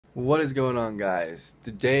What is going on, guys?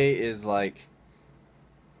 Today is like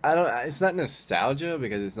I don't it's not nostalgia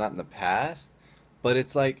because it's not in the past, but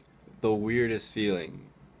it's like the weirdest feeling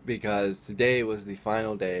because today was the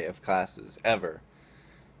final day of classes ever.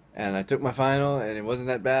 And I took my final and it wasn't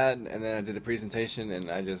that bad, and then I did the presentation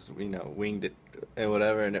and I just, winged it and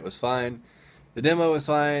whatever, and it was fine. The demo was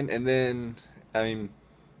fine, and then I mean,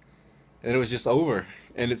 and it was just over.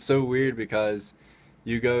 And it's so weird because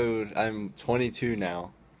I'm 22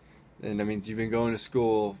 now, and that means you've been going to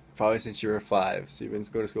school probably since you were 5. So you've been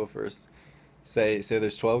going to school first. Say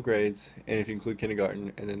there's 12 grades, and if you include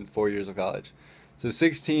kindergarten, and then 4 years of college, so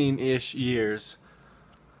 16-ish years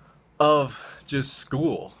of just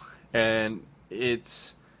school, and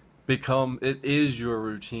it is your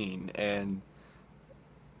routine, and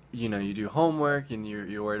you do homework, and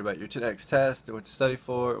you're worried about your next test and what to study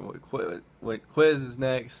for, and what quiz is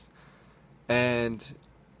next, and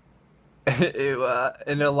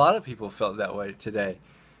and a lot of people felt that way today,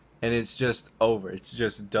 and it's just over. It's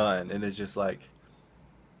just done, and it's just like,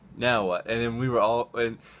 now what? And then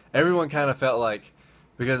and everyone kind of felt like,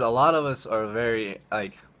 because a lot of us are very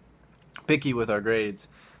like picky with our grades,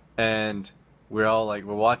 and we're all like,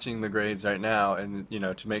 we're watching the grades right now, and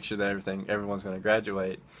to make sure that everyone's going to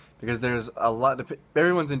graduate, because there's a lot of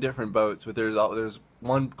everyone's in different boats, but there's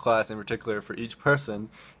one class in particular for each person,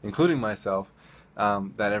 including myself,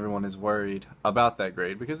 that everyone is worried about that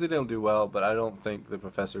grade because they don't do well. But I don't think the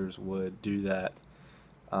professors would do that,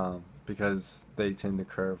 because they tend to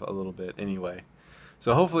curve a little bit anyway.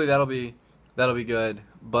 So hopefully that'll be good.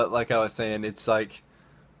 But like I was saying, it's like,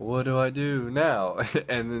 what do I do now?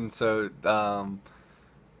 And then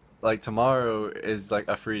like tomorrow is like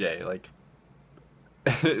a free day. Like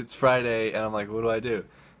it's Friday, and I'm like, what do I do?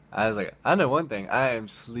 I was like, I know one thing. I am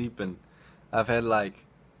sleeping. I've had like,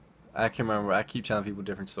 I can remember. I keep telling people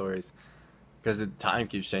different stories because the time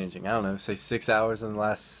keeps changing. I don't know, say 6 hours in the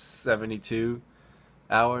last 72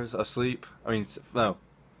 hours of sleep. I mean, no,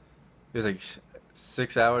 it was like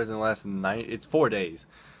 6 hours in the last night. It's 4 days,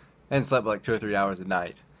 and slept like 2 or 3 hours a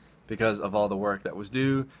night because of all the work that was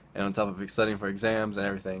due, and on top of studying for exams and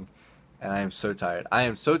everything. And I am so tired. I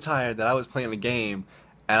am so tired that I was playing a game,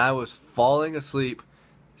 and I was falling asleep,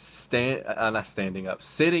 not standing up,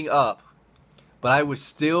 sitting up, but I was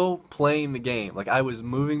still playing the game. Like, I was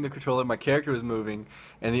moving the controller, my character was moving,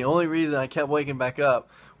 and the only reason I kept waking back up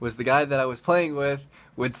was the guy that I was playing with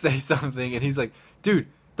would say something, and he's like, "Dude,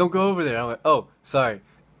 don't go over there." And I'm like, "Oh, sorry,"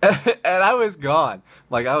 and I was gone.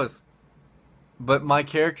 Like, but my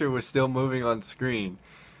character was still moving on screen,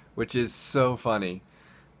 which is so funny.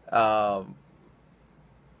 Um,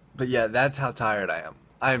 but yeah, that's how tired I am.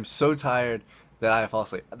 I am so tired that I fall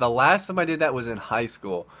asleep. The last time I did that was in high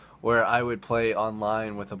school, where I would play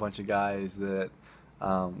online with a bunch of guys that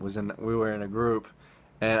we were in a group,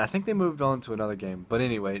 and I think they moved on to another game. But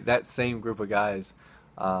anyway, that same group of guys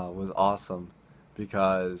was awesome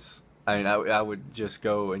because I mean I would just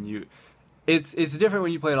go, and it's different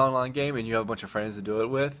when you play an online game and you have a bunch of friends to do it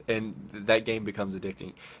with, and that game becomes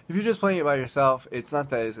addicting. If you're just playing it by yourself, it's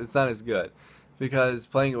not as good, because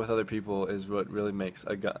playing it with other people is what really makes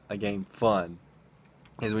a game fun.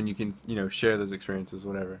 Is when you can share those experiences,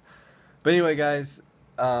 whatever. But anyway, guys,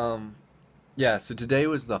 yeah. So today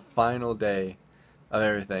was the final day of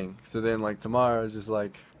everything. So then, like, tomorrow is just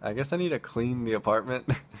like, I guess I need to clean the apartment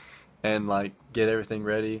and like get everything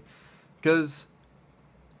ready, because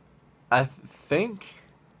think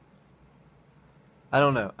I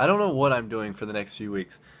don't know. I don't know what I'm doing for the next few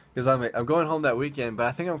weeks, because I'm going home that weekend, but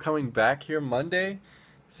I think I'm coming back here Monday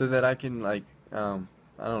so that I can like, I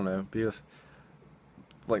don't know, be with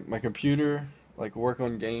like my computer, like work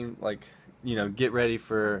on game, like get ready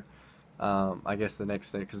for, I guess the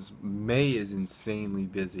next thing, because May is insanely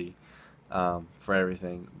busy, for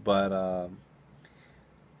everything. But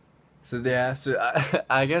so yeah, so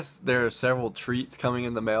I guess there are several treats coming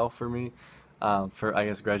in the mail for me, for I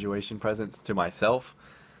guess graduation presents to myself.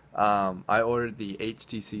 I ordered the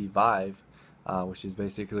HTC Vive, which is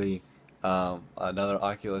basically, another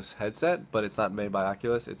Oculus headset, but it's not made by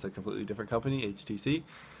Oculus. It's a completely different company, HTC.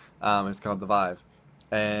 It's called the Vive,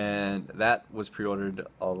 and that was pre-ordered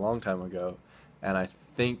a long time ago, and I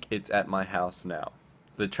think it's at my house now.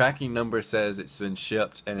 The tracking number says it's been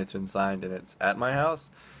shipped and it's been signed and it's at my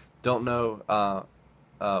house. Don't know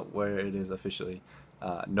where it is officially.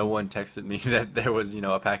 No one texted me that there was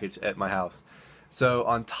a package at my house. So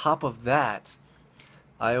on top of that,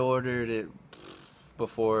 I ordered it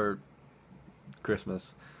before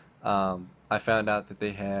Christmas. I found out that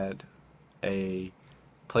they had a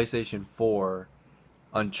PlayStation 4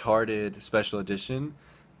 Uncharted Special Edition,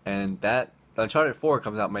 and that Uncharted 4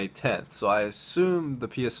 comes out May 10th, so I assume the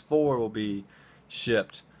PS4 will be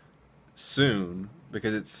shipped soon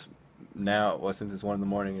because it's now, well, since it's 1 in the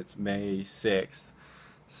morning, it's May 6th.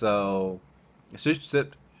 So it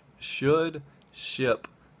should ship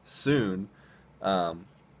soon. Um,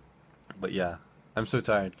 but yeah, I'm so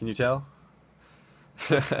tired. Can you tell?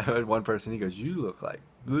 I had one person, he goes, "You look like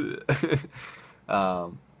bleh."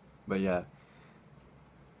 But yeah.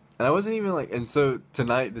 And I wasn't even like, and so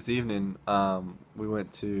tonight, this evening, we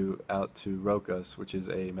went out to Rocas, which is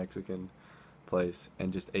a Mexican place,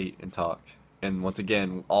 and just ate and talked. And once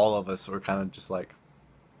again, all of us were kind of just like,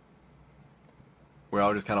 we're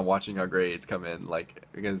all just kind of watching our grades come in, like,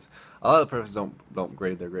 because a lot of the professors don't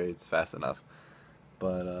grade their grades fast enough.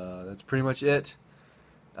 But that's pretty much it.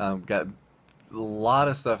 Got a lot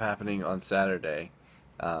of stuff happening on Saturday.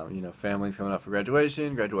 Families coming up for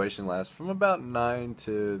graduation. Graduation lasts from about 9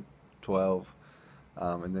 to 12.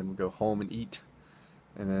 And then we go home and eat.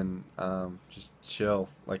 And then just chill.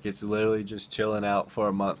 Like, it's literally just chilling out for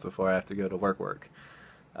a month before I have to go to work.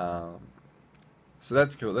 Um, so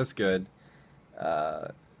that's cool. That's good. Uh,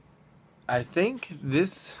 I think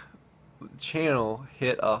this channel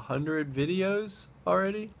hit 100 videos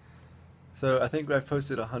already. So I think I've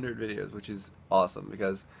posted 100 videos, which is awesome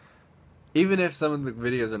because even if some of the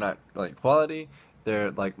videos are not like quality, they're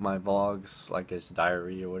like my vlogs, like it's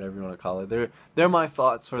diary or whatever you want to call it. They're my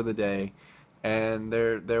thoughts for the day, and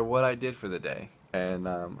they're what I did for the day. And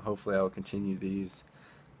hopefully I will continue these.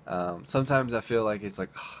 Sometimes I feel like it's like,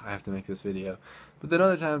 "Ugh, I have to make this video," but then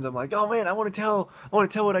other times I'm like, oh man, I want to tell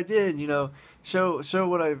what I did. Show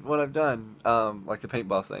what I've done. Like the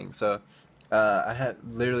paintball thing. So I had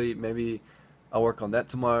literally maybe I'll work on that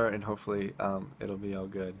tomorrow, and hopefully it'll be all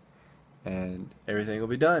good, and everything will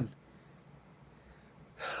be done.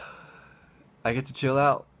 I get to chill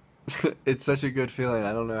out. It's such a good feeling.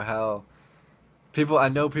 I don't know how I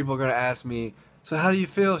know people are gonna ask me, so how do you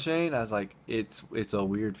feel, Shane? I was like, it's a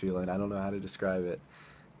weird feeling. I don't know how to describe it.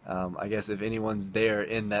 I guess if anyone's there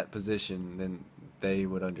in that position, then they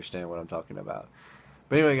would understand what I'm talking about.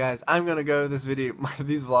 But anyway, guys, I'm gonna go. This video,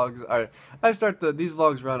 these vlogs are. These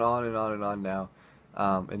vlogs run on and on and on now,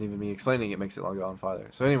 and even me explaining it makes it go on farther.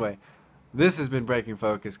 So anyway, this has been Breaking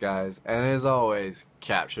Focus, guys, and as always,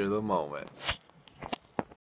 capture the moment.